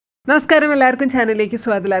നമസ്കാരം എല്ലാവർക്കും ചാനലിലേക്ക്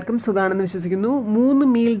സ്വാഗതം. എല്ലാവർക്കും സുഖാണെന്ന് വിശ്വസിക്കുന്നു. 3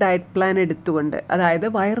 മീൽ ഡയറ്റ് പ്ലാൻ എടുത്തുകൊണ്ട്, അതായത്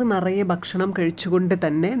വയറ് നിറയെ ഭക്ഷണം കഴിച്ചുകൊണ്ട്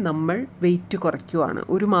തന്നെ നമ്മൾ വെയിറ്റ് കുറയ്ക്കുവാണ്.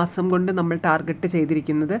 ഒരു മാസം കൊണ്ട് നമ്മൾ ടാർഗറ്റ്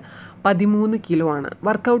ചെയ്തിരിക്കുന്നത് 13 കിലോ ആണ്.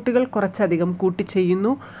 വർക്കൗട്ടുകൾ കുറച്ചധികം കൂട്ടി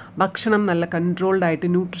ചെയ്യുന്നു, ഭക്ഷണം നല്ല കൺട്രോൾഡ് ആയിട്ട്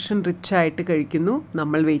ന്യൂട്രിഷൻ റിച്ച് ആയിട്ട് കഴിക്കുന്നു,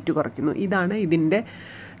 നമ്മൾ വെയിറ്റ് കുറയ്ക്കുന്നു. ഇതാണ് ഇതിൻ്റെ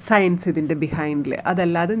സയൻസ്, ഇതിൻ്റെ ബിഹൈൻഡിൽ.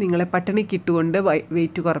 അതല്ലാതെ നിങ്ങളെ പട്ടിണിക്കിട്ടുകൊണ്ട്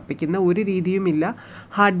വെയിറ്റ് കുറപ്പിക്കുന്ന ഒരു രീതിയുമില്ല.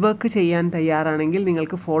 ഹാർഡ് വർക്ക് ചെയ്യാൻ തയ്യാറാണെങ്കിൽ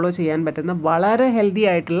നിങ്ങൾക്ക് ഫോളോ ചെയ്യാൻ പറ്റുന്ന വളരെ ഹെൽത്തി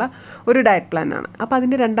ആയിട്ടുള്ള ഒരു ഡയറ്റ് പ്ലാനാണ്. അപ്പോൾ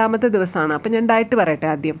അതിൻ്റെ 2ാമത്തെ ദിവസമാണ്. അപ്പോൾ ഞാൻ ഡയറ്റ് പറയട്ടെ.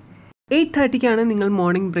 ആദ്യം 8:30 നിങ്ങൾ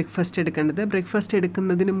മോർണിംഗ് ബ്രേക്ക്ഫാസ്റ്റ് എടുക്കേണ്ടത്. ബ്രേക്ക്ഫാസ്റ്റ്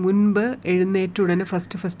എടുക്കുന്നതിന് മുൻപ് എഴുന്നേറ്റ ഉടനെ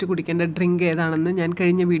ഫസ്റ്റ് കുടിക്കേണ്ട ഡ്രിങ്ക് ഏതാണെന്ന് ഞാൻ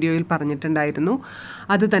കഴിഞ്ഞ വീഡിയോയിൽ പറഞ്ഞിട്ടുണ്ടായിരുന്നു.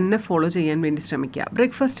 അത് തന്നെ ഫോളോ ചെയ്യാൻ വേണ്ടി ശ്രമിക്കുക.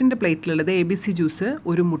 ബ്രേക്ക്ഫാസ്റ്റിൻ്റെ പ്ലേറ്റിലുള്ളത് ABC ജ്യൂസ്,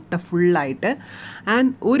 ഒരു മുട്ട ഫുള്ളായിട്ട്,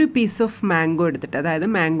 ആൻഡ് ഒരു പീസ് ഓഫ് മാംഗോ എടുത്തിട്ട്, അതായത്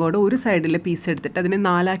മാംഗോയുടെ ഒരു സൈഡിലെ പീസ് എടുത്തിട്ട് അതിനെ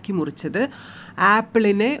 4ആക്കി മുറിച്ചത്,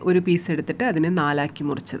 ആപ്പിളിനെ ഒരു പീസ് എടുത്തിട്ട് അതിനെ 4ആക്കി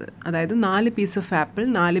മുറിച്ചത്, അതായത് 4 piece of apple,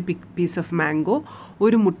 4 piece of mango,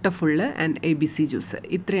 ഒരു മുട്ട ഫുള്ള് ആൻഡ് ABC ജ്യൂസ്.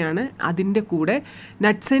 ഇത്രയാണ്. അതിൻ്റെ കൂടെ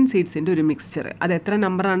നട്ട്സ് ആൻഡ് സീഡ്സിൻ്റെ ഒരു മിക്സ്ചർ. അത് എത്ര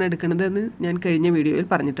നമ്പറാണ് എടുക്കുന്നതെന്ന് ഞാൻ കഴിഞ്ഞ വീഡിയോയിൽ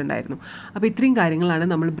പറഞ്ഞിട്ടുണ്ടായിരുന്നു. അപ്പോൾ ഇത്രയും കാര്യങ്ങളാണ്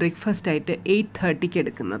നമ്മൾ ബ്രേക്ക്ഫാസ്റ്റ് ആയിട്ട് 8:30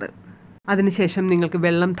 എടുക്കുന്നത്. അതിനുശേഷം നിങ്ങൾക്ക്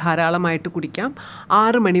വെള്ളം ധാരാളമായിട്ട് കുടിക്കാം.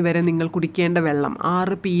 6 മണി വരെ നിങ്ങൾ കുടിക്കേണ്ട വെള്ളം,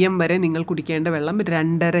 6 PM വരെ നിങ്ങൾ കുടിക്കേണ്ട വെള്ളം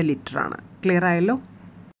 2.5 ലിറ്ററാണ്. ക്ലിയർ ആയല്ലോ?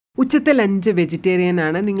 ഉച്ചത്തെ ലഞ്ച് വെജിറ്റേറിയൻ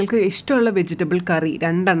ആണ്. നിങ്ങൾക്ക് ഇഷ്ടമുള്ള വെജിറ്റബിൾ കറി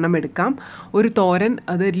 2 എണ്ണം എടുക്കാം. ഒരു തോരൻ,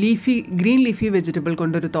 അത് ഗ്രീൻ ലീഫി വെജിറ്റബിൾ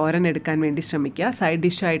കൊണ്ടൊരു തോരൻ എടുക്കാൻ വേണ്ടി ശ്രമിക്കുക. സൈഡ്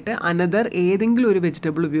ഡിഷായിട്ട് അനദർ ഏതെങ്കിലും ഒരു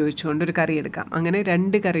വെജിറ്റബിൾ ഉപയോഗിച്ചുകൊണ്ട് ഒരു കറി എടുക്കാം. അങ്ങനെ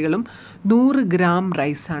 2 കറികളും 100 ഗ്രാം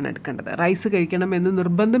റൈസാണ് എടുക്കേണ്ടത്. റൈസ് കഴിക്കണമെന്ന്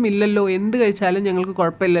നിർബന്ധമില്ലല്ലോ, എന്ത് കഴിച്ചാലും ഞങ്ങൾക്ക്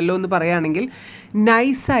കുഴപ്പമില്ലല്ലോ എന്ന് പറയുകയാണെങ്കിൽ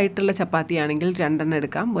നൈസായിട്ടുള്ള ചപ്പാത്തി ആണെങ്കിൽ 2 എണ്ണം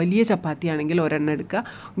എടുക്കാം. വലിയ ചപ്പാത്തി ആണെങ്കിൽ 1 എണ്ണം എടുക്കുക.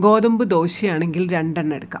 ഗോതമ്പ് ദോശയാണെങ്കിൽ 2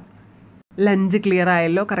 എണ്ണം എടുക്കാം. ലഞ്ച് ക്ലിയർ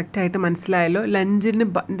ആയല്ലോ? കറക്റ്റായിട്ട് മനസ്സിലായല്ലോ?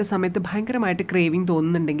 ലഞ്ചിൻ്റെ സമയത്ത് ഭയങ്കരമായിട്ട് ക്രേവിങ്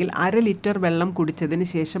തോന്നുന്നുണ്ടെങ്കിൽ 1/2 ലിറ്റർ വെള്ളം കുടിച്ചതിന്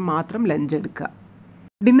ശേഷം മാത്രം ലഞ്ച് എടുക്കുക.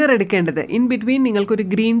 ഡിന്നർ എടുക്കേണ്ടത് ഇൻ ബിറ്റ്വീൻ നിങ്ങൾക്കൊരു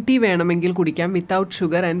ഗ്രീൻ ടീ വേണമെങ്കിൽ കുടിക്കാം, without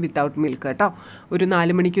sugar and without milk കേട്ടോ. ഒരു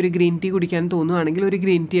 4 മണിക്ക് ഒരു ഗ്രീൻ ടീ കുടിക്കാൻ തോന്നുകയാണെങ്കിൽ ഒരു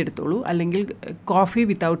ഗ്രീൻ ടീ എടുത്തോളൂ, അല്ലെങ്കിൽ കോഫി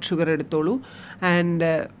വിത്തൗട്ട് ഷുഗർ എടുത്തോളൂ,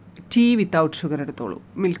 ആൻഡ് ടീ വിത്തൗട്ട് ഷുഗർ എടുത്തോളൂ.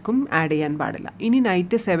 മിൽക്കും ആഡ് ചെയ്യാൻ പാടില്ല. ഇനി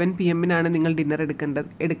നൈറ്റ് 7 PM നിങ്ങൾ ഡിന്നർ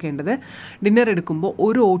എടുക്കേണ്ടത്. ഡിന്നർ എടുക്കുമ്പോൾ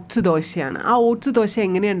ഒരു ഓട്സ് ദോശയാണ്. ആ ഓട്സ് ദോശ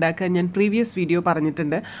എങ്ങനെയാണ് ഉണ്ടാക്കുക ഞാൻ പ്രീവിയസ് വീഡിയോ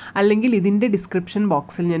പറഞ്ഞിട്ടുണ്ട്, അല്ലെങ്കിൽ ഇതിൻ്റെ ഡിസ്ക്രിപ്ഷൻ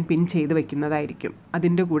ബോക്സിൽ ഞാൻ പിൻ ചെയ്ത് വെക്കുന്നതായിരിക്കും.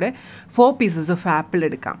 അതിൻ്റെ കൂടെ 4 പീസസ് ഓഫ് ആപ്പിൾ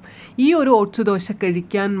എടുക്കാം. ഈ ഒരു ഓട്സ് ദോശ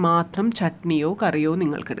കഴിക്കാൻ മാത്രം ചട്നിയോ കറിയോ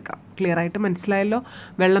നിങ്ങൾക്ക് എടുക്കാം. ക്ലിയർ ആയിട്ട് മനസ്സിലായല്ലോ?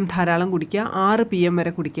 വെള്ളം ധാരാളം കുടിക്കുക. 6 PM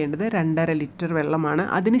വരെ കുടിക്കേണ്ടത് 2.5 ലിറ്റർ വെള്ളമാണ്.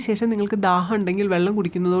 അതിനുശേഷം നിങ്ങൾക്ക് ദാഹം ഉണ്ടെങ്കിൽ വെള്ളം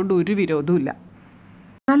കുടിക്കുന്നതുകൊണ്ട് ഒരു വിരോധവും.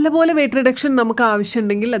 നല്ലപോലെ വെയിറ്റ് റിഡക്ഷൻ നമുക്ക്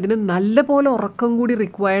ആവശ്യമുണ്ടെങ്കിൽ അതിന് നല്ലപോലെ ഉറക്കം കൂടി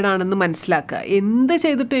റിക്വയർഡ് ആണെന്ന് മനസ്സിലാക്കുക. എന്ത്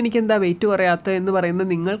ചെയ്തിട്ടും എനിക്കെന്താ വെയിറ്റ് കുറയാത്തത് എന്ന് പറയുന്നത്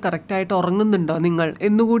നിങ്ങൾ കറക്റ്റായിട്ട് ഉറങ്ങുന്നുണ്ടോ നിങ്ങൾ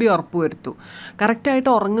എന്നുകൂടി ഉറപ്പ് വരുത്തൂ. കറക്റ്റായിട്ട്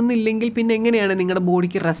ഉറങ്ങുന്നില്ലെങ്കിൽ പിന്നെ എങ്ങനെയാണ് നിങ്ങളുടെ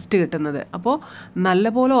ബോഡിക്ക് റെസ്റ്റ് കിട്ടുന്നത്? അപ്പോൾ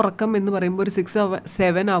നല്ലപോലെ ഉറക്കം എന്ന് പറയുമ്പോൾ ഒരു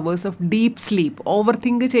 6-7 hours of deep sleep. Over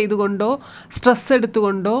think ചെയ്തുകൊണ്ടോ stress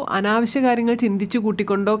എടുത്തുകൊണ്ടോ അനാവശ്യ കാര്യങ്ങൾ ചിന്തിച്ചു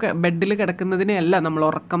കൂട്ടിക്കൊണ്ടോ ബെഡിൽ കിടക്കുന്നതിനെയല്ല നമ്മൾ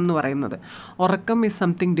ഉറക്കം എന്ന് പറയുന്നത്. ഉറക്കം ഈസ്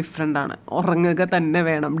സംതിങ് ഡിഫറെൻ്റ് ആണ്. ഉറങ്ങുക തന്നെ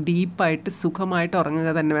വേണം, ഡീപ്പായിട്ട് സുഖമായിട്ട് ഉറങ്ങുക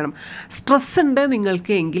തന്നെ വേണം. സ്ട്രെസ് ഉണ്ട്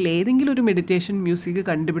നിങ്ങൾക്ക് എങ്കിൽ ഏതെങ്കിലും ഒരു മെഡിറ്റേഷൻ മ്യൂസിക്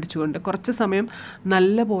കണ്ടുപിടിച്ചുകൊണ്ട് കുറച്ച് സമയം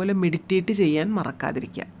നല്ലപോലെ മെഡിറ്റേറ്റ് ചെയ്യാൻ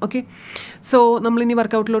മറക്കാതിരിക്കുക. ഓക്കെ, സോ നമ്മളിനി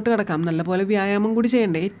വർക്കൗട്ടിലോട്ട് കിടക്കാം. നല്ലപോലെ വ്യായാമം കൂടി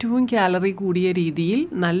ചെയ്യണ്ടേ? ഏറ്റവും കാലറി കൂടിയ രീതിയിൽ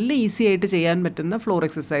നല്ല ഈസി ആയിട്ട് ചെയ്യാൻ പറ്റുന്ന ഫ്ലോർ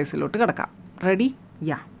എക്സസൈസിലോട്ട് കിടക്കാം. റെഡി?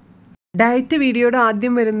 യാ. ഡയറ്റ് വീഡിയോയുടെ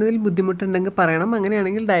ആദ്യം വരുന്നതിൽ ബുദ്ധിമുട്ടുണ്ടെങ്കിൽ പറയണം.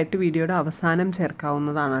 അങ്ങനെയാണെങ്കിൽ ഡയറ്റ് വീഡിയോയുടെ അവസാനം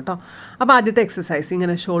ചേർക്കാവുന്നതാണ് കേട്ടോ. അപ്പോൾ ആദ്യത്തെ എക്സസൈസ്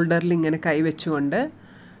ഇങ്ങനെ ഷോൾഡറിൽ ഇങ്ങനെ കൈവച്ചുകൊണ്ട്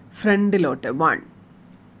ഫ്രണ്ടിലോട്ട് 1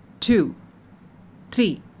 2 3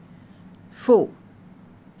 4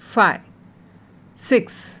 5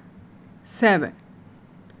 6 7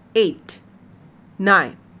 8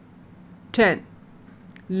 9 10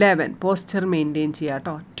 11 പോസ്ചർ മെയിൻറ്റെയിൻ ചെയ്യുക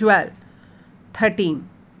കേട്ടോ. 12 13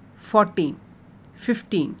 14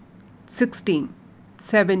 15 16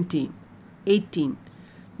 17 18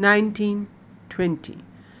 19 20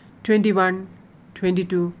 21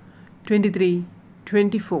 22 23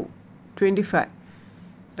 24 25.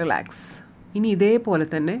 റിലാക്സ്. ഇനി ഇതേപോലെ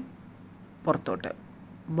തന്നെ പുറത്തോട്ട്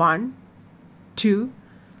 1 2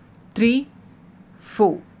 3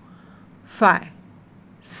 4 5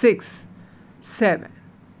 6 7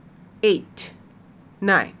 8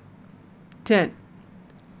 9 10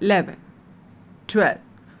 11 12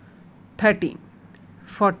 13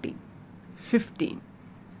 14 15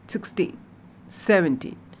 16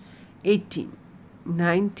 17 18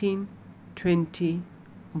 19 20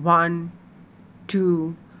 1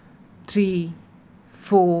 2 3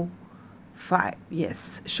 4 5. യെസ്,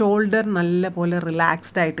 ഷോൾഡർ നല്ല പോലെ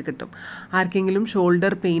റിലാക്സ്ഡ് ആയിട്ട് കിട്ടും. ആർക്കെങ്കിലും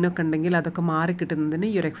ഷോൾഡർ പെയിനൊക്കെ ഉണ്ടെങ്കിൽ അതൊക്കെ മാറി കിട്ടുന്നതിന്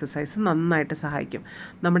ഈ ഒരു എക്സസൈസ് നന്നായിട്ട് സഹായിക്കും.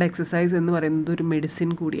 നമ്മുടെ എക്സസൈസ് എന്ന് പറയുന്നത് ഒരു മെഡിസിൻ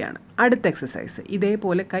കൂടിയാണ്. അടുത്ത എക്സസൈസ്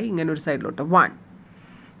ഇതേപോലെ കൈ ഇങ്ങനെ ഒരു സൈഡിലോട്ട് 1,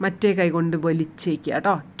 മറ്റേ കൈ കൊണ്ട് വലിച്ചേക്കുക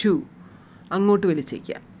കേട്ടോ. 2, അങ്ങോട്ട്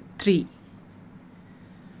വലിച്ചേക്കുക. 3,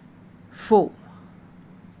 4,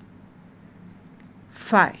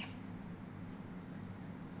 5,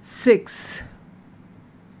 6,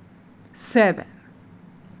 7,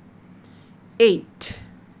 8,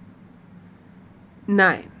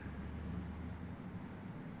 9,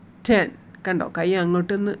 10. കണ്ടോ, കൈ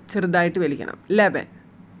അങ്ങോട്ടൊന്ന് ചെറുതായിട്ട് വലിക്കണം. 11,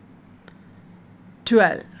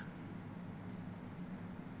 12,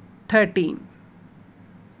 13,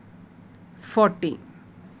 14,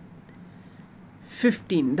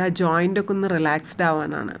 15. ദാ ജോയിൻ്റൊക്കെ ഒന്ന് റിലാക്സ്ഡ്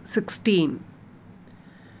ആവാനാണ്. 16,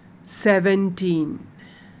 17,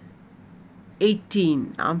 18.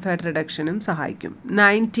 ആം ഫാറ്റ് റിഡക്ഷനും സഹായിക്കും.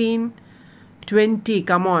 19, 20.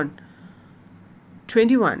 Come on.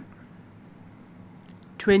 21,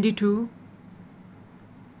 22,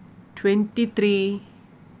 23,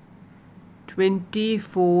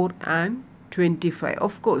 24 and 25.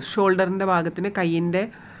 Of course ഷോൾഡറിൻ്റെ ഭാഗത്തിന്, കയ്യിൻ്റെ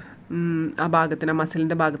ആ ഭാഗത്തിന്,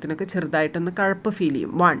 മസിലിൻ്റെ ഭാഗത്തിനൊക്കെ ചെറുതായിട്ടൊന്ന് കഴപ്പ് ഫീൽ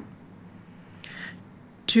ചെയ്യും. 1,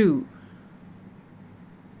 2,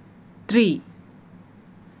 3,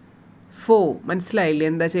 4. മനസ്സിലായില്ലേ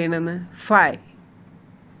എന്താ ചെയ്യണമെന്ന്? 5,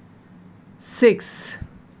 6,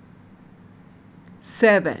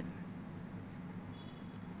 7,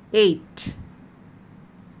 8,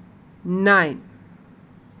 9,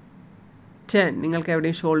 10. നിങ്ങൾക്ക്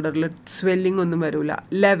എവിടെയും ഷോൾഡറിൽ സ്വെല്ലിംഗ് ഒന്നും വരില്ല.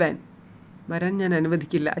 11. വരാൻ ഞാൻ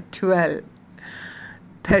അനുവദിക്കില്ല. 12,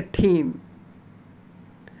 13,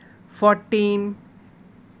 14,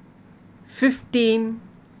 15,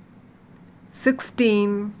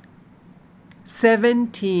 16,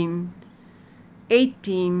 17,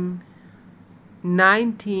 18,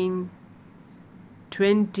 19,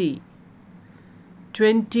 20,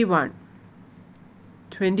 21,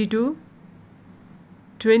 22,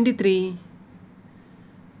 23,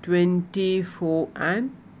 24 and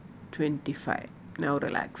 25. Now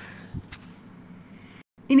relax.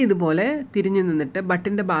 ഇനി ഇതുപോലെ തിരിഞ്ഞു നിന്നിട്ട്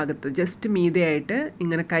ബട്ടിൻ്റെ ഭാഗത്ത് ജസ്റ്റ് മീതെയായിട്ട്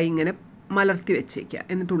ഇങ്ങനെ കൈ ഇങ്ങനെ മലർത്തി വെച്ചേക്കുക.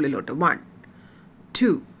 എന്നിട്ട് ഉള്ളിലോട്ട് 1,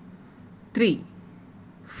 2, 3,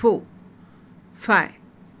 4, 5,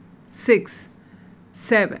 6,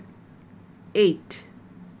 7, 8,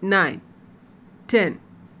 9, 10,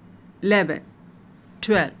 11,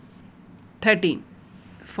 12, 13,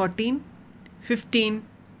 14, 15,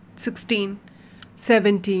 16,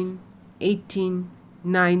 17, 18,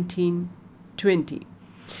 19, 20.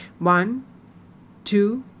 1, 2,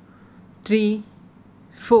 3,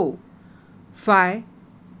 4, 5,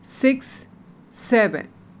 6, 7,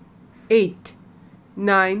 8,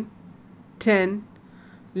 9, 10,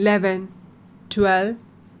 11, 12,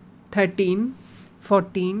 13,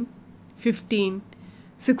 14, 15,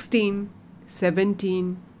 16,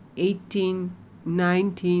 17, 18,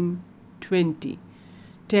 19, 20.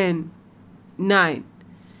 10, 9,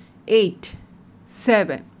 8,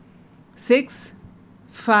 7, 6,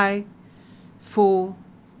 5, 4,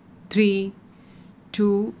 3,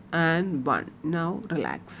 2 and 1. Now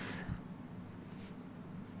relax.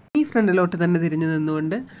 ഈ ഫ്രണ്ടിലോട്ട് തന്നെ തിരിഞ്ഞു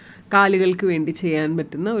നിന്നുകൊണ്ട് കാലുകൾക്ക് വേണ്ടി ചെയ്യാൻ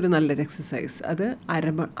പറ്റുന്ന ഒരു നല്ലൊരു എക്സസൈസ്. അത്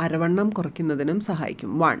അരവണ്ണം കുറയ്ക്കുന്നതിനും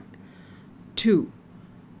സഹായിക്കും. 1, 2,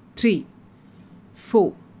 3,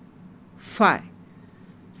 4, 5,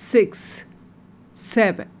 6,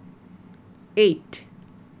 7, 8,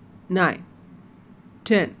 9,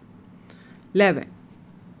 10, 11,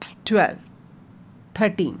 12,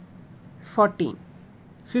 13, 14,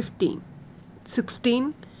 15,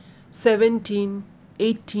 16, 17,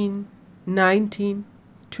 18, 19,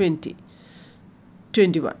 20,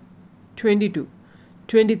 21, 22,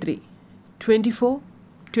 23, 24,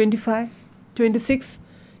 25, 26,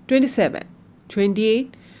 27,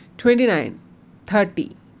 28, 29, 30,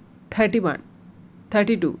 31,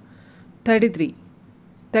 32, 33,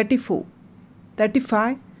 34,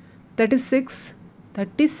 35, 36,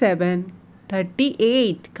 37,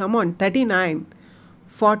 38, come on, 39,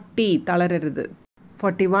 40, തളരരുത്.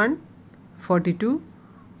 41, 42,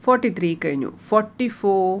 43 കഴിഞ്ഞു.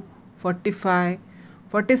 44, 45,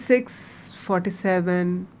 46,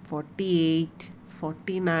 47, 48,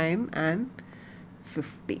 49 and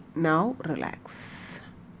 50. Now relax.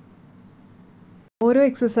 ഓരോ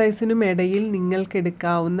എക്സസൈസിനും ഇടയിൽ നിങ്ങൾക്ക്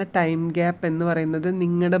എടുക്കാവുന്ന ടൈം ഗ്യാപ്പ് എന്ന് പറയുന്നത്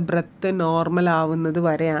നിങ്ങളുടെ ബ്രത്ത് നോർമൽ ആവുന്നത്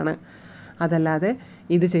വരെയാണ്. അതല്ലാതെ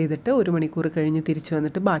ഇത് ചെയ്തിട്ട് 1 മണിക്കൂർ കഴിഞ്ഞ് തിരിച്ചു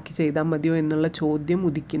വന്നിട്ട് ബാക്കി ചെയ്താൽ മതിയോ എന്നുള്ള ചോദ്യം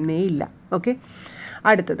ഉദിക്കുന്നേ ഇല്ല. ഓക്കെ,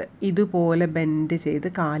 അടുത്തത് ഇതുപോലെ ബെൻഡ് ചെയ്ത്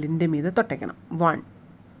കാലിൻ്റെ മീതെ തൊട്ടയ്ക്കണം. 1,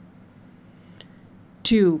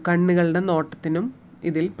 2 കണ്ണുകളുടെ നോട്ടത്തിനും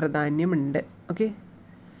ഇതിൽ പ്രാധാന്യമുണ്ട്. ഓക്കെ,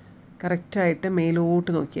 കറക്റ്റായിട്ട്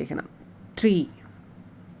മേലോട്ട് നോക്കിയേക്കണം. 3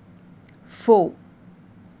 4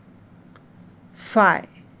 5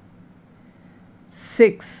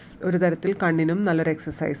 6 ഒരു തരത്തിൽ കണ്ണിനും നല്ലൊരു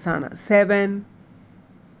എക്സസൈസാണ്. 7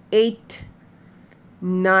 8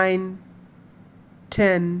 9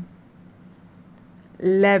 10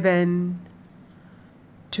 11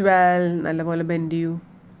 12 നല്ലപോലെ ബെൻഡ് ചെയ്യൂ.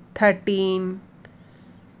 13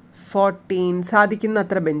 14 സാധിക്കുന്ന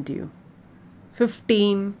അത്ര ബെൻഡ് ചെയ്യൂ.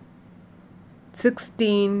 15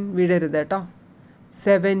 16 വിടരുത് കേട്ടോ.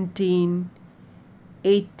 17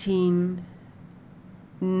 18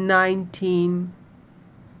 19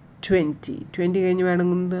 20 കഴിഞ്ഞ്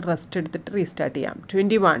വേണമെങ്കിൽ റെസ്റ്റ് എടുത്തിട്ട് റീസ്റ്റാർട്ട് ചെയ്യാം.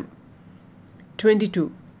 21 22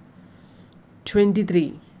 23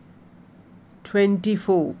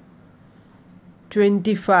 24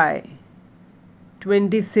 25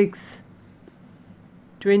 26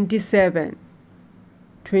 27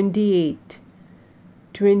 28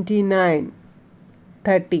 29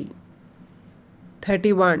 30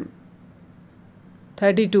 31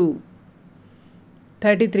 32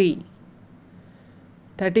 33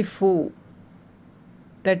 34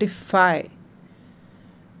 35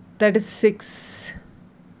 36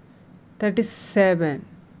 37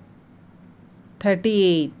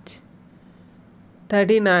 38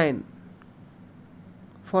 39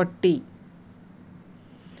 40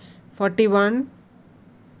 41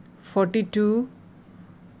 42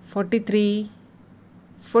 43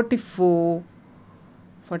 44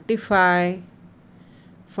 45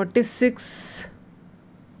 46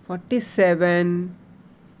 47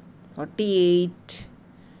 48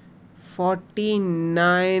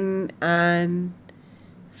 49 and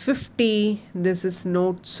 50. This is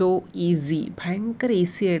not so easy. ഭയങ്കര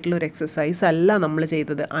ഈസി ആയിട്ടുള്ളൊരു എക്സസൈസ് അല്ല നമ്മൾ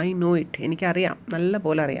ചെയ്തത്. ഐ നോ ഇറ്റ്, എനിക്കറിയാം, നല്ല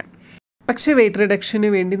പോലെ അറിയാം. പക്ഷേ വെയിറ്റ് റിഡക്ഷന്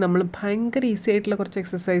വേണ്ടി നമ്മൾ ഭയങ്കര ഈസി ആയിട്ടുള്ള കുറച്ച്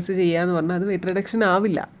എക്സസൈസ് ചെയ്യാന്ന് പറഞ്ഞാൽ അത് വെയിറ്റ് റിഡക്ഷൻ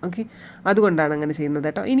ആവില്ല. ഓക്കെ, അതുകൊണ്ടാണ് അങ്ങനെ ചെയ്യുന്നത്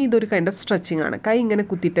കേട്ടോ. ഇനി ഇതൊരു കൈൻഡ് ഓഫ് സ്ട്രെച്ചിങ് ആണ്. കൈ ഇങ്ങനെ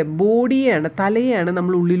കുത്തിയിട്ട് ബോഡിയെയാണ്, തലയെയാണ്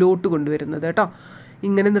നമ്മൾ ഉള്ളിലോട്ട് കൊണ്ടുവരുന്നത് കേട്ടോ.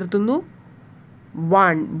 ഇങ്ങനെ നിർത്തുന്നു.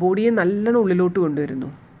 1 ബോഡിയെ നല്ലോണം ഉള്ളിലോട്ട് കൊണ്ടുവരുന്നു.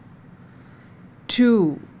 2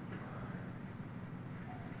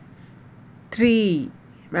 3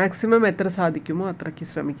 മാക്സിമം എത്ര സാധിക്കുമോ അത്രയ്ക്ക്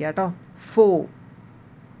ശ്രമിക്കുക കേട്ടോ. 4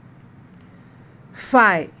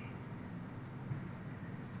 5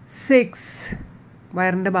 6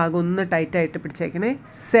 വയറിൻ്റെ ഭാഗം ഒന്ന് ടൈറ്റായിട്ട് പിടിച്ചേക്കണേ.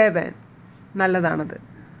 7 നല്ലതാണത്.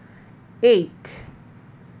 8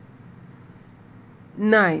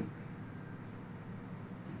 9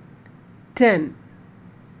 10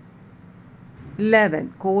 11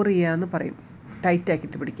 കോർ ചെയ്യുക എന്ന് പറയും,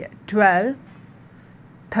 ടൈറ്റാക്കിയിട്ട് പിടിക്കുക. 12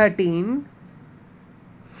 13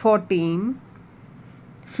 14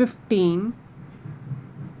 15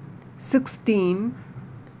 16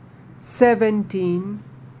 17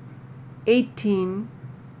 18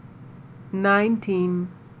 19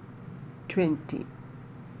 20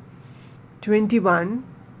 21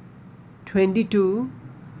 22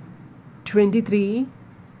 23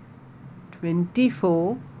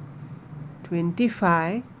 24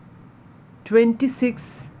 25 26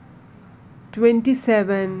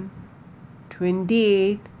 27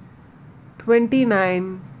 28 29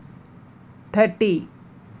 30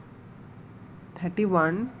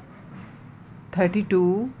 31 32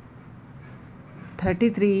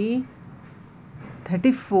 33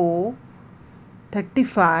 34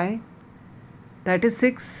 35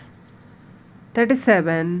 36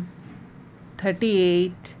 37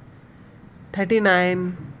 38 39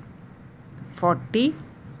 40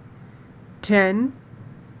 10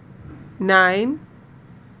 9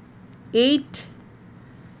 8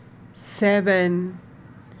 7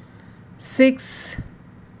 6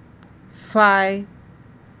 5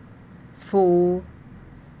 4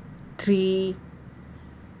 3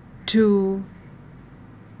 2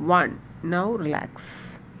 1. Now relax.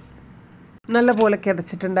 നല്ലപോലെ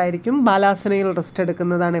കിതച്ചിട്ടുണ്ടായിരിക്കും. ബാലാസനയിൽ റെസ്റ്റ്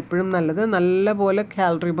എടുക്കുന്നതാണ് എപ്പോഴും നല്ലത്. നല്ലപോലെ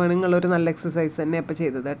കാലറി ബേണിംഗ് ഉള്ളൊരു നല്ല എക്സസൈസ് തന്നെ ഇപ്പോൾ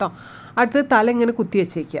ചെയ്തത് കേട്ടോ. അടുത്തത് തല ഇങ്ങനെ കുത്തി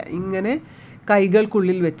വെച്ചേക്കുക. ഇങ്ങനെ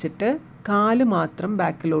കൈകൾക്കുള്ളിൽ വെച്ചിട്ട് കാല് മാത്രം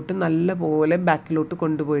ബാക്കിലോട്ട് നല്ലപോലെ ബാക്കിലോട്ട്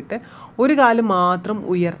കൊണ്ടുപോയിട്ട് ഒരു കാല് മാത്രം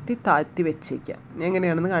ഉയർത്തി താഴ്ത്തി വെച്ചേക്കുക.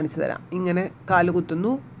 എങ്ങനെയാണെന്ന് കാണിച്ചു തരാം. ഇങ്ങനെ കാല്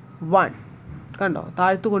കുത്തുന്നു. 1 കണ്ടോ,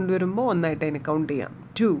 താഴ്ത്തു കൊണ്ടുവരുമ്പോൾ ഒന്നായിട്ട് അതിനെ കൗണ്ട് ചെയ്യാം.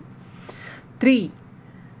 2 3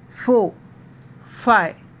 4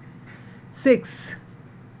 5 6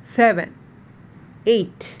 7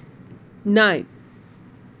 8 9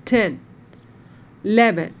 10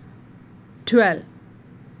 11 12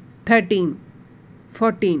 13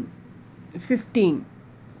 14 15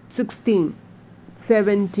 16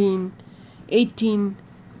 17 18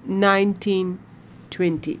 19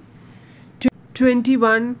 20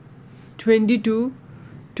 21 22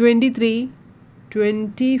 23,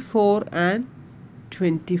 24 and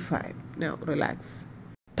 25. Now relax.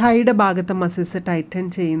 തൈയുടെ ഭാഗത്തെ മസിൽസ് ടൈറ്റൻ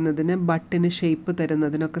ചെയ്യുന്നതിന് ബട്ടിന് ഷേപ്പ്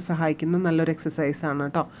തരുന്നതിനൊക്കെ സഹായിക്കുന്ന നല്ലൊരു എക്സസൈസാണ്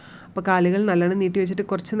കേട്ടോ. അപ്പോൾ കാലുകൾ നല്ലോണം നീട്ടി വെച്ചിട്ട്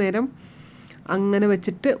കുറച്ച് നേരം അങ്ങനെ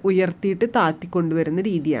വെച്ചിട്ട് ഉയർത്തിയിട്ട് താത്തി കൊണ്ടുവരുന്ന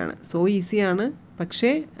രീതിയാണ്. സോ ഈസിയാണ്,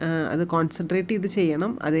 പക്ഷേ അത് കോൺസെൻട്രേറ്റ് ചെയ്ത്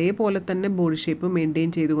ചെയ്യണം. അതേപോലെ തന്നെ ബോഡി ഷേപ്പ്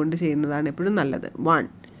മെയിൻറ്റെയിൻ ചെയ്തുകൊണ്ട് ചെയ്യുന്നതാണ് എപ്പോഴും നല്ലത്. 1,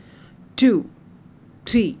 2,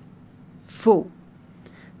 3, 4,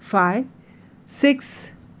 5, 6,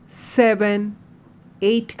 7,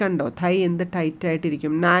 8 കണ്ടോ തൈ എന്ത് ടൈറ്റ്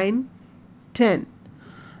ആയിട്ടിരിക്കും. 9, 10,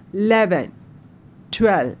 11,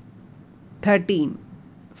 12, 13,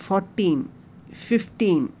 14,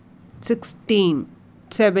 15, 16,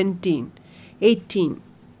 17, 18,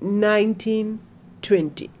 19,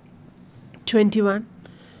 20, 21,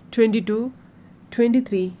 22,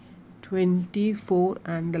 23, 24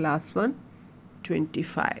 and the last one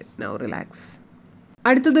 25. Now relax.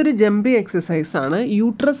 അടുത്തതൊരു ജമ്പിങ് എക്സസൈസാണ്.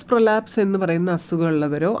 യൂട്രസ് പ്രൊലാപ്സ് എന്ന് പറയുന്ന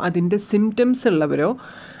അസുഖമുള്ളവരോ അതിൻ്റെ സിംറ്റംസ് ഉള്ളവരോ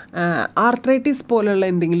ആർത്രൈറ്റിസ് പോലുള്ള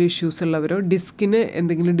എന്തെങ്കിലും ഇഷ്യൂസ് ഉള്ളവരോ ഡിസ്കിന്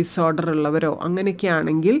എന്തെങ്കിലും ഡിസോർഡർ ഉള്ളവരോ അങ്ങനെയൊക്കെ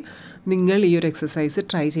ആണെങ്കിൽ നിങ്ങൾ ഈ ഒരു എക്സസൈസ്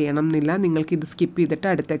ട്രൈ ചെയ്യണം എന്നില്ല. നിങ്ങൾക്കിത് സ്കിപ്പ് ചെയ്തിട്ട്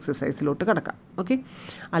അടുത്ത എക്സസൈസിലോട്ട് കിടക്കാം. ഓക്കെ,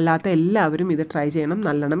 അല്ലാത്ത എല്ലാവരും ഇത് ട്രൈ ചെയ്യണം.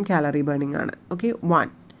 നല്ലോണം കാലറി ബേണിംഗ് ആണ്. ഓക്കെ,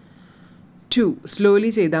 1, 2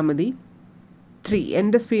 സ്ലോലി ചെയ്താൽ മതി. 3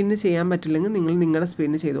 എൻ്റെ സ്പീഡിന് ചെയ്യാൻ പറ്റില്ലെങ്കിൽ നിങ്ങൾ നിങ്ങളുടെ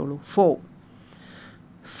സ്പീഡിന് ചെയ്തോളൂ. 4,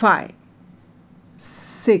 5,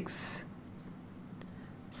 6,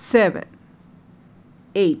 7,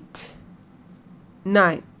 8,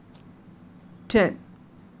 9, 10,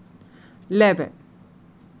 11,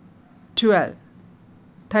 12,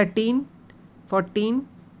 13, 14,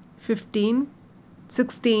 15,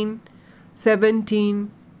 16, 17,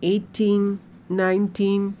 18,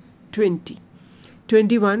 19, 20,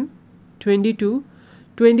 21, 22,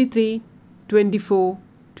 23, 24,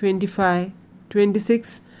 25,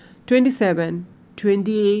 26, 27,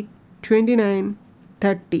 28, 29,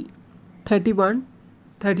 30, 31,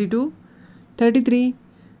 32, 33,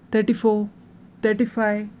 34,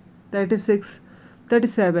 35, 36,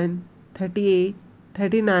 37, 38,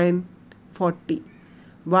 39, 40.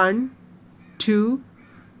 1, 2,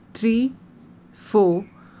 3, 4,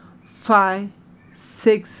 5,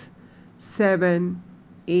 6, 7,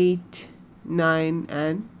 8, 9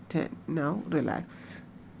 and 10. Now relax.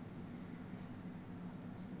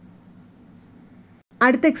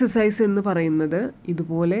 അടുത്ത എക്സസൈസ് എന്ന് പറയുന്നത്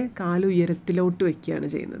ഇതുപോലെ കാല് ഉയരത്തിലോട്ട് വയ്ക്കുകയാണ്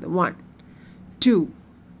ചെയ്യുന്നത്. 1, 2,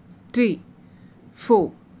 3, 4,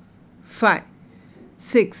 5,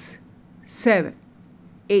 6, 7,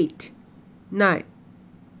 8, 9,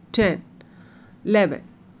 10, 11,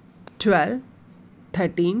 12,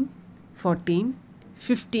 13, 14,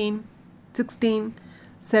 15, 16,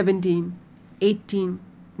 17, 18,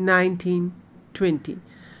 19, 20,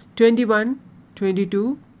 21, 22,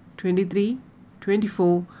 23,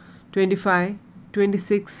 24, 25,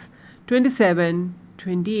 26, 27,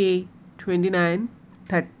 28, 29,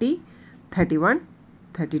 30, 31,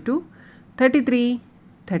 32, 33,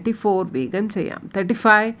 34 വേഗം ചെയ്യാം.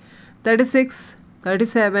 35, 36,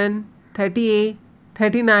 37, 38,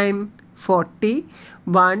 39, 40.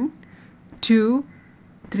 1, 2,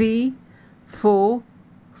 3, 4,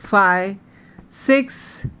 5, 6,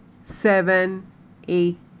 7,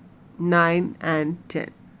 8, 9 and 10.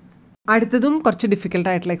 അടുത്തതും കുറച്ച്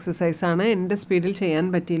ഡിഫിക്കൽട്ടായിട്ടുള്ള എക്സസൈസാണ്. എൻ്റെ സ്പീഡിൽ ചെയ്യാൻ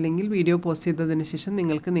പറ്റിയില്ലെങ്കിൽ വീഡിയോ പോസ്റ്റ് ചെയ്തതിന് ശേഷം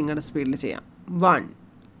നിങ്ങൾക്ക് നിങ്ങളുടെ സ്പീഡിൽ ചെയ്യാം. 1,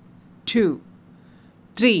 2,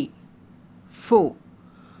 3, 4,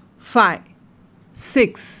 5,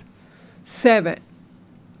 6, 7,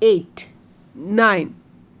 8, 9,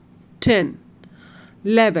 10,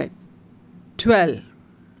 11, 12,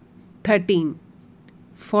 13,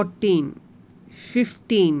 14,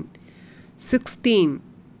 15, 16,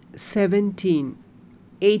 17,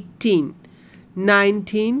 18,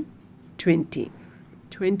 19, 20,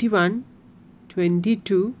 21,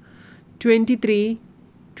 22, 23,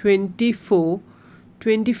 24,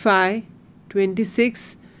 25, 26,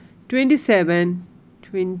 27,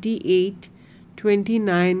 28,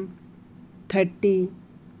 29, 30,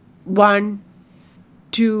 1,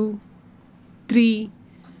 2, 3,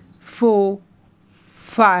 4,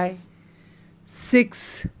 5,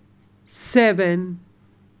 6, 7,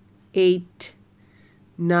 8,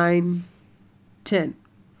 9, 10,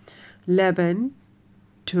 11,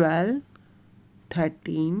 12,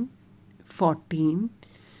 13, 14,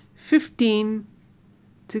 15,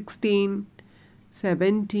 16,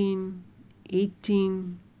 17, 18,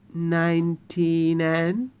 19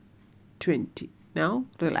 and 20. Now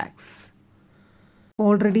relax.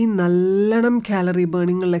 ഓൾറെഡി നല്ലോണം കാലറി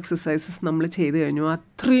ബേണിംഗ് ഉള്ള എക്സസൈസസ് നമ്മൾ ചെയ്ത് കഴിഞ്ഞു.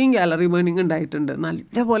 അത്രയും കാലറി ബേണിംഗ് ഉണ്ടായിട്ടുണ്ട്.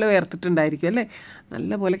 നല്ലപോലെ വേർത്തിട്ടുണ്ടായിരിക്കും അല്ലേ,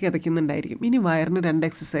 നല്ലപോലെ കിതയ്ക്കുന്നുണ്ടായിരിക്കും. ഇനി വയറിന് 2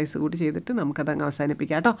 എക്സസൈസ് കൂടി ചെയ്തിട്ട് നമുക്കതങ്ങ്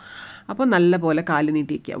അവസാനിപ്പിക്കാം കേട്ടോ. അപ്പോൾ നല്ലപോലെ കാല്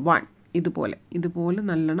നീട്ടി വയ്ക്കുക. 1 ഇതുപോലെ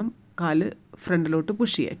നല്ലോണം കാല് ഫ്രണ്ടിലോട്ട്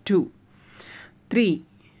പുഷ് ചെയ്യുക. 2 3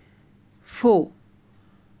 4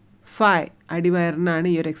 5 അടിവയറിനാണ്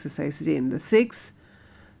ഈ ഒരു എക്സസൈസ് ചെയ്യുന്നത്. 6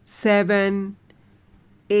 7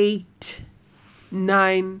 8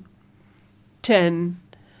 9 10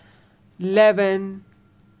 11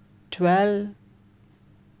 12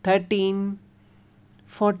 13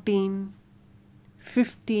 14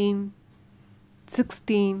 15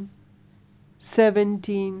 16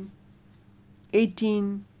 17 18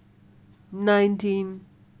 19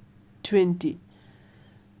 20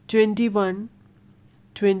 21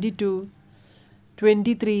 22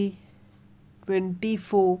 23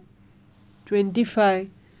 24 25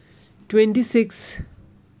 26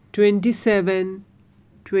 27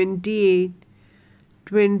 28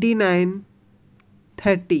 29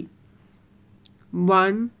 30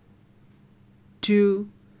 1 2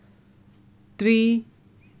 3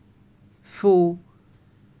 4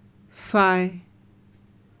 5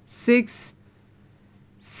 6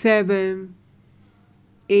 7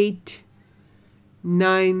 8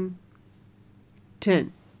 9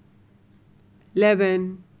 10 11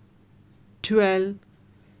 12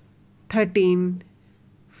 13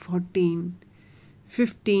 14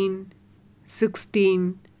 15 16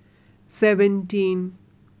 17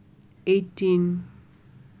 18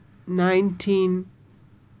 19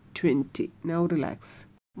 20. Now relax.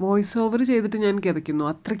 വോയിസ് ഓവർ ചെയ്തിട്ട് ഞാൻ കിതയ്ക്കുന്നു.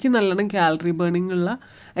 അത്രയ്ക്ക് നല്ലോണം കാലറി ബേണിംഗ് ഉള്ള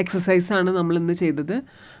എക്സസൈസാണ് നമ്മളിന്ന് ചെയ്തത്.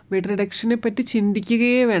 വെയിറ്റ് റിഡക്ഷനെ പറ്റി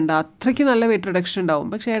ചിന്തിക്കുകയേ വേണ്ട, അത്രയ്ക്ക് നല്ല വെയിറ്റ് റിഡക്ഷൻ ഉണ്ടാവും.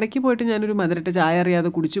 പക്ഷേ ഇടയ്ക്ക് പോയിട്ട് ഞാനൊരു മധുരട്ട ചായ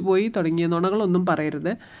അറിയാതെ കുടിച്ചു പോയി തുടങ്ങിയ നുണകളൊന്നും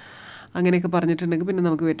പറയരുത്. അങ്ങനെയൊക്കെ പറഞ്ഞിട്ടുണ്ടെങ്കിൽ പിന്നെ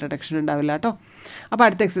നമുക്ക് വെയിറ്റ് റിഡക്ഷൻ ഉണ്ടാവില്ല കേട്ടോ. അപ്പോൾ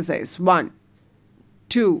അടുത്ത എക്സസൈസ് 1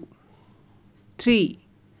 2 3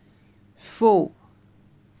 4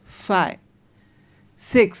 5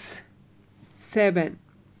 6 7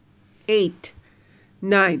 8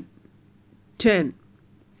 9 10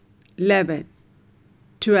 11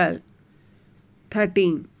 12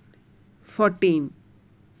 13 14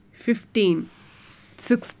 15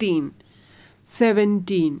 16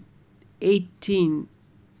 17 18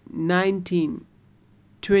 19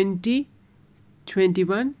 20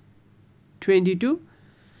 21 22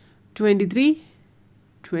 23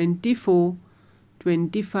 24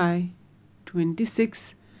 25 26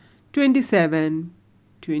 27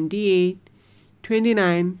 28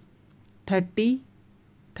 29 30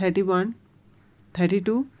 31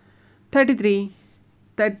 32 33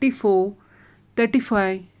 34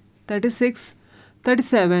 35 36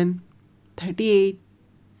 37 38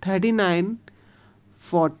 39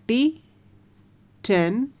 40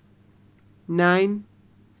 10 9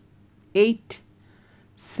 8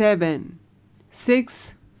 7 6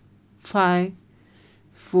 5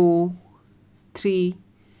 4 3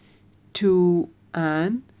 2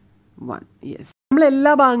 and 1. യെസ്,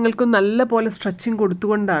 നമ്മളെല്ലാ ഭാഗങ്ങൾക്കും നല്ല പോലെ സ്ട്രെച്ചിങ്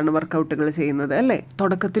കൊടുത്തുകൊണ്ടാണ് വർക്കൗട്ടുകൾ ചെയ്യുന്നത് അല്ലേ.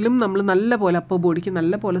 തുടക്കത്തിലും നമ്മൾ നല്ല പോലെ അപ്പർ ബോഡിക്ക്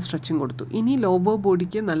നല്ല പോലെ സ്ട്രെച്ചിങ് കൊടുത്തു. ഇനി ലോവർ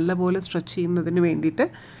ബോഡിക്ക് നല്ല പോലെ സ്ട്രെച്ച് ചെയ്യുന്നതിന് വേണ്ടിയിട്ട്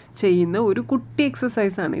ചെയ്യുന്ന ഒരു കുട്ടി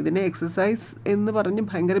എക്സസൈസാണ്. ഇതിനെ എക്സസൈസ് എന്ന് പറഞ്ഞ്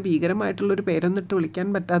ഭയങ്കര ഭീകരമായിട്ടുള്ളൊരു പേരൊന്നിട്ട് വിളിക്കാൻ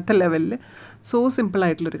പറ്റാത്ത ലെവലിൽ സോ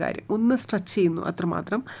സിമ്പിളായിട്ടുള്ളൊരു കാര്യം. ഒന്ന് സ്ട്രെച്ച് ചെയ്യുന്നു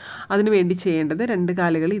അത്രമാത്രം. അതിന് വേണ്ടി ചെയ്യേണ്ടത് 2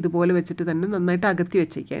 കാലുകൾ ഇതുപോലെ വെച്ചിട്ട് തന്നെ നന്നായിട്ട് അകത്തി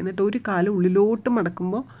വെച്ചേക്കുക. എന്നിട്ട് ഒരു കാല് ഉള്ളിലോട്ട്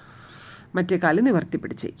മടക്കുമ്പോൾ മറ്റേ കാല് നിവർത്തി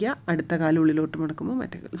പിടിച്ചേക്കുക. അടുത്ത കാല് ഉള്ളിലോട്ട് മടക്കുമ്പോൾ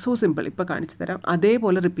മറ്റേ കാല്. So simple. ഇപ്പോൾ കാണിച്ചു തരാം.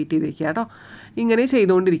 അതേപോലെ റിപ്പീറ്റ് ചെയ്തേക്കുക കേട്ടോ. ഇങ്ങനെ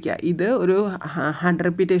ചെയ്തുകൊണ്ടിരിക്കുക. ഇത് ഒരു 100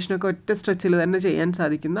 റിപ്പീറ്റേഷനൊക്കെ ഒറ്റ സ്ട്രെച്ചിൽ തന്നെ ചെയ്യാൻ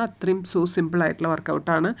സാധിക്കുന്ന അത്രയും സോ സിമ്പിളായിട്ടുള്ള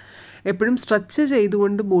വർക്കൗട്ടാണ്. എപ്പോഴും സ്ട്രെച്ച്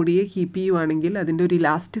ചെയ്തുകൊണ്ട് ബോഡിയെ കീപ്പ് ചെയ്യുവാണെങ്കിൽ അതിൻ്റെ ഒരു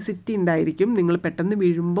ഇലാസ്റ്റിസിറ്റി ഉണ്ടായിരിക്കും. നിങ്ങൾ പെട്ടെന്ന്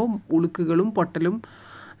വീഴുമ്പോൾ ഉളുക്കുകളും പൊട്ടലും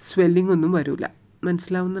സ്വെല്ലിംഗ് ഒന്നും വരില്ല.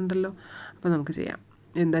 മനസ്സിലാവുന്നുണ്ടല്ലോ? അപ്പോൾ നമുക്ക് ചെയ്യാം.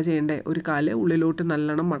 എന്താ ചെയ്യേണ്ടത്? ഒരു കാല് ഉള്ളിലോട്ട്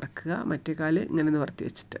നല്ലോണം മടക്കുക, മറ്റേ കാല് ഇങ്ങനെ നിവർത്തി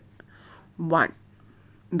വെച്ചിട്ട് 1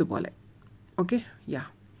 ഇതുപോലെ. ഓക്കെ, യാ.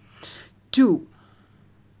 2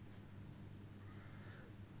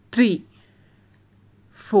 3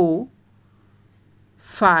 4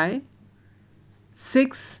 5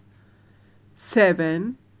 6 7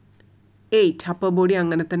 8. അപ്പർ ബോഡി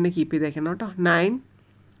അങ്ങനെ തന്നെ കീപ്പ് ചെയ്തേക്കണം കേട്ടോ. 9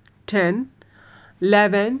 10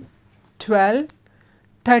 11 12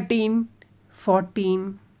 13 14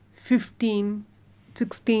 15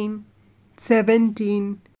 16 17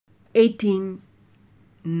 18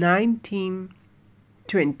 19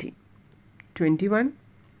 20 21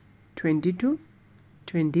 22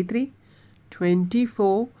 23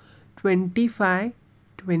 24 25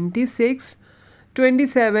 26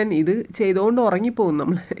 27. ഇത് ചെയ്തുകൊണ്ട് ഉറങ്ങിപ്പോകും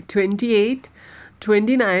നമ്മൾ. 28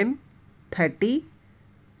 29 30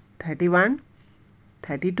 31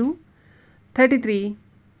 32, 33,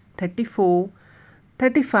 34,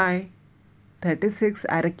 35, 36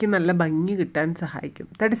 അരയ്ക്ക് നല്ല ഭംഗി കിട്ടാൻ സഹായിക്കും.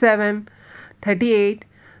 37, 38,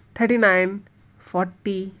 39,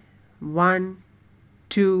 40, 1,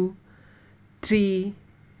 2, 3,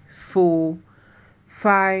 4,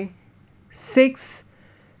 5, 6,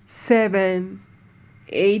 7,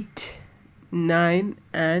 8, 9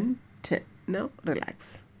 and 10. Now relax.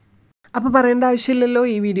 അപ്പോൾ പറയേണ്ട ആവശ്യമില്ലല്ലോ,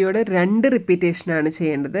 ഈ വീഡിയോയുടെ 2 റിപ്പീറ്റേഷനാണ്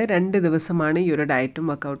ചെയ്യേണ്ടത്. 2 ദിവസമാണ് ഈ ഒരു ഡയറ്റും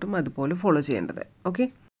വർക്കൗട്ടും അതുപോലെ ഫോളോ ചെയ്യേണ്ടത്. ഓക്കെ.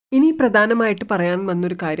 ഇനി പ്രധാനമായിട്ട് പറയാൻ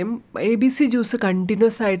വന്നൊരു കാര്യം, ABC ജ്യൂസ്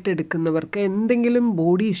കണ്ടിന്യൂസ് ആയിട്ട് എടുക്കുന്നവർക്ക് എന്തെങ്കിലും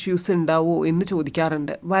ബോഡി ഇഷ്യൂസ് ഉണ്ടാവുമോ എന്ന്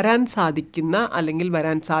ചോദിക്കാറുണ്ട്. വരാൻ സാധിക്കുന്ന അല്ലെങ്കിൽ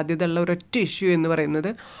വരാൻ സാധ്യതയുള്ള ഒരൊറ്റ ഇഷ്യൂ എന്ന്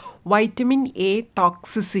പറയുന്നത് vitamin A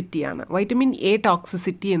ടോക്സിസിറ്റിയാണ്. Vitamin A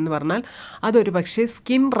toxicity എന്ന് പറഞ്ഞാൽ അതൊരു പക്ഷേ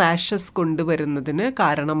സ്കിൻ റാഷസ് കൊണ്ടുവരുന്നതിന്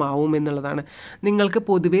കാരണമാവും എന്നുള്ളതാണ്. നിങ്ങൾക്ക്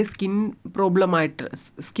പൊതുവേ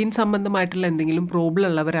സ്കിൻ സംബന്ധമായിട്ടുള്ള എന്തെങ്കിലും പ്രോബ്ലം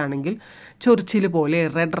ഉള്ളവരാണെങ്കിൽ ചൊറിച്ചിൽ പോലെ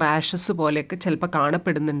റെഡ് റാഷസ് പോലെയൊക്കെ ചിലപ്പോൾ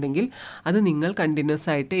കാണപ്പെടുന്നുണ്ടെങ്കിൽ അത് നിങ്ങൾ കണ്ടിന്യൂസ്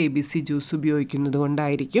ആയിട്ട് ABC ജ്യൂസ് ഉപയോഗിക്കുന്നത്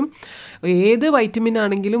കൊണ്ടായിരിക്കും. ഏത് വൈറ്റമിൻ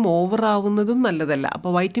ആണെങ്കിലും ഓവർ ആവുന്നതും നല്ലതല്ല.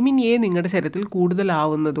 അപ്പോൾ വൈറ്റമിൻ എ നിങ്ങളുടെ ശരീരത്തിൽ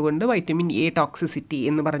കൂടുതലാവുന്നത് കൊണ്ട് വൈറ്റമിൻ എ ടോക്സിസിറ്റി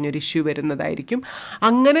എന്ന് പറഞ്ഞൊരു ഇഷ്യൂ വരുന്നതായിരിക്കും.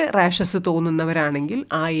 അങ്ങനെ റാഷസ് തോന്നുന്നവരാണെങ്കിൽ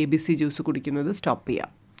ആ ABC ജ്യൂസ് കുടിക്കുന്നത് സ്റ്റോപ്പ്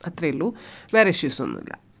ചെയ്യാം. അത്രയേ ഉള്ളൂ, വേറെ ഇഷ്യൂസ്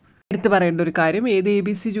ഒന്നുമില്ല. എടുത്ത് പറയേണ്ട ഒരു കാര്യം, ഏത്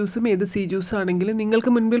ABC ജ്യൂസും ഏത് C ജ്യൂസും ആണെങ്കിലും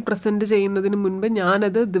നിങ്ങൾക്ക് മുൻപിൽ പ്രസൻറ്റ് ചെയ്യുന്നതിന് മുൻപ്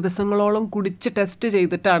ഞാനത് ദിവസങ്ങളോളം കുടിച്ച് ടെസ്റ്റ്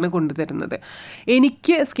ചെയ്തിട്ടാണ് കൊണ്ടുതരുന്നത്.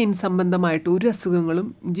 എനിക്ക് സ്കിൻ സംബന്ധമായിട്ട് ഒരു അസുഖങ്ങളും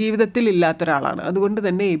ജീവിതത്തിൽ ഇല്ലാത്ത ഒരാളാണ്. അതുകൊണ്ട്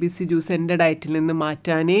തന്നെ ABC ജ്യൂസ് എൻ്റെ ഡയറ്റിൽ നിന്ന്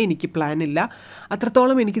മാറ്റാനേ എനിക്ക് പ്ലാനില്ല.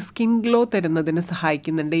 അത്രത്തോളം എനിക്ക് സ്കിൻ ഗ്ലോ തരുന്നതിന്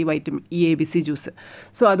സഹായിക്കുന്നുണ്ട് ഈ ABC ജ്യൂസ്.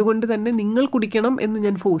 സോ അതുകൊണ്ട് തന്നെ നിങ്ങൾ കുടിക്കണം എന്ന്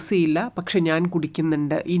ഞാൻ ഫോഴ്സ് ചെയ്യില്ല, പക്ഷെ ഞാൻ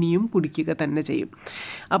കുടിക്കുന്നുണ്ട്, ഇനിയും കുടിക്കുക തന്നെ ചെയ്യും.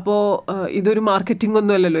 അപ്പോൾ ഇതൊരു മാർക്കറ്റിംഗ്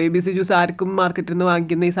ഒന്നും അല്ലല്ലോ. ABC ജ്യൂസ് ആർക്കും മാർക്കറ്റിൽ നിന്ന്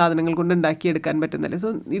വാങ്ങിക്കുന്ന ഈ സാധനങ്ങൾ കൊണ്ട് ഉണ്ടാക്കിയെടുക്കാൻ പറ്റുന്നില്ല. സോ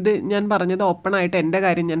ഇത് ഞാൻ പറഞ്ഞത് ഓപ്പണായിട്ട് എൻ്റെ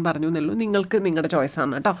കാര്യം ഞാൻ പറഞ്ഞു എന്നുള്ളൂ. നിങ്ങൾക്ക് നിങ്ങളുടെ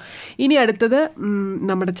ചോയ്സാണ് കേട്ടോ. ഇനി അടുത്തത്,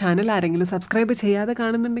 നമ്മുടെ ചാനൽ ആരെങ്കിലും സബ്സ്ക്രൈബ് ചെയ്യാതെ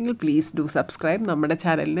കാണുന്നുണ്ടെങ്കിൽ പ്ലീസ് ഡു സബ്സ്ക്രൈബ്. നമ്മുടെ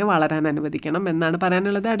ചാനലിനെ വളരാൻ അനുവദിക്കണം എന്നാണ്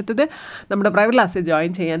പറയാനുള്ളത്. അടുത്തത്, നമ്മുടെ പ്രൈവറ്റ് ക്ലാസ്സിൽ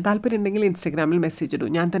ജോയിൻ ചെയ്യാൻ താല്പര്യമുണ്ടെങ്കിൽ ഇൻസ്റ്റഗ്രാമിൽ മെസ്സേജ്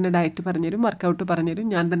ഇടും. ഞാൻ തന്നെ ഡയറ്റ് പറഞ്ഞുതരും, വർക്കൗട്ട് പറഞ്ഞുതരും,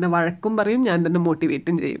 ഞാൻ തന്നെ വഴക്കും പറയും, ഞാൻ തന്നെ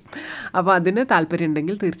മോട്ടിവേറ്റും ചെയ്യും. അപ്പോൾ അതിന്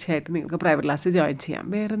താല്പര്യമുണ്ടെങ്കിൽ തീർച്ചയായിട്ടും നിങ്ങൾക്ക് പ്രൈവറ്റ് ക്ലാസ്സിൽ ജോയിൻ ചെയ്യാം.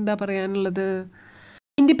 വേറെന്താ പറയാനുള്ളത്?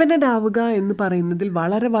 ഇൻഡിപെൻഡൻ്റ് ആവുക എന്ന് പറയുന്നതിൽ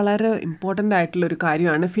വളരെ വളരെ ഇമ്പോർട്ടൻ്റ് ആയിട്ടുള്ളൊരു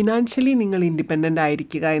കാര്യമാണ് ഫിനാൻഷ്യലി നിങ്ങൾ ഇൻഡിപെൻഡൻ്റ്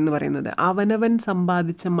ആയിരിക്കുക എന്ന് പറയുന്നത്. അവനവൻ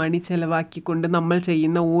സമ്പാദിച്ച മണി ചിലവാക്കിക്കൊണ്ട് നമ്മൾ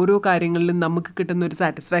ചെയ്യുന്ന ഓരോ കാര്യങ്ങളിലും നമുക്ക് കിട്ടുന്ന ഒരു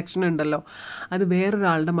സാറ്റിസ്ഫാക്ഷൻ ഉണ്ടല്ലോ, അത്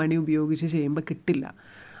വേറൊരാളുടെ മണി ഉപയോഗിച്ച് ചെയ്യുമ്പോൾ കിട്ടില്ല.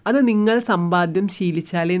 അത് നിങ്ങൾ സമ്പാദ്യം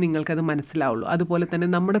ശീലിച്ചാലേ നിങ്ങൾക്കത് മനസ്സിലാവുള്ളൂ. അതുപോലെ തന്നെ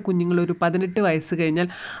നമ്മുടെ കുഞ്ഞുങ്ങൾ ഒരു 18 വയസ്സ് കഴിഞ്ഞാൽ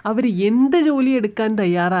അവർ എന്ത് ജോലി എടുക്കാൻ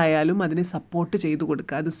തയ്യാറായാലും അതിനെ സപ്പോർട്ട് ചെയ്തു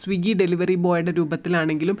കൊടുക്കുക. അത് സ്വിഗ്ഗി ഡെലിവറി ബോയുടെ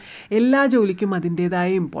രൂപത്തിലാണെങ്കിലും എല്ലാ ജോലിക്കും അതിൻ്റേതായ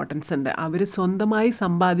ഇമ്പോർട്ടൻസ് ഉണ്ട്. അവർ സ്വന്തമായി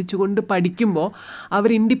സമ്പാദിച്ചുകൊണ്ട് പഠിക്കുമ്പോൾ, അവർ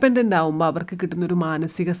ഇൻഡിപെൻഡൻ്റ് ആകുമ്പോൾ അവർക്ക് കിട്ടുന്നൊരു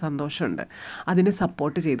മാനസിക സന്തോഷമുണ്ട്. അതിനെ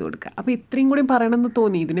സപ്പോർട്ട് ചെയ്തു കൊടുക്കുക. അപ്പോൾ ഇത്രയും കൂടി പറയണമെന്ന്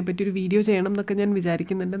തോന്നി. ഇതിനെപ്പറ്റി ഒരു വീഡിയോ ചെയ്യണം എന്നൊക്കെ ഞാൻ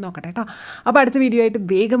വിചാരിക്കുന്നുണ്ട്. നോക്കട്ടെ കേട്ടോ. അപ്പോൾ അടുത്ത വീഡിയോ ആയിട്ട്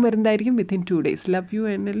വേഗം വരുന്നതായിരിക്കും. Within 2 days. Love you.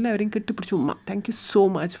 എല്ലാവരെയും കെട്ടിപ്പിടിച്ചു ഉമ്മ. Thank you so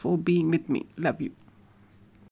much for being with me. Love you.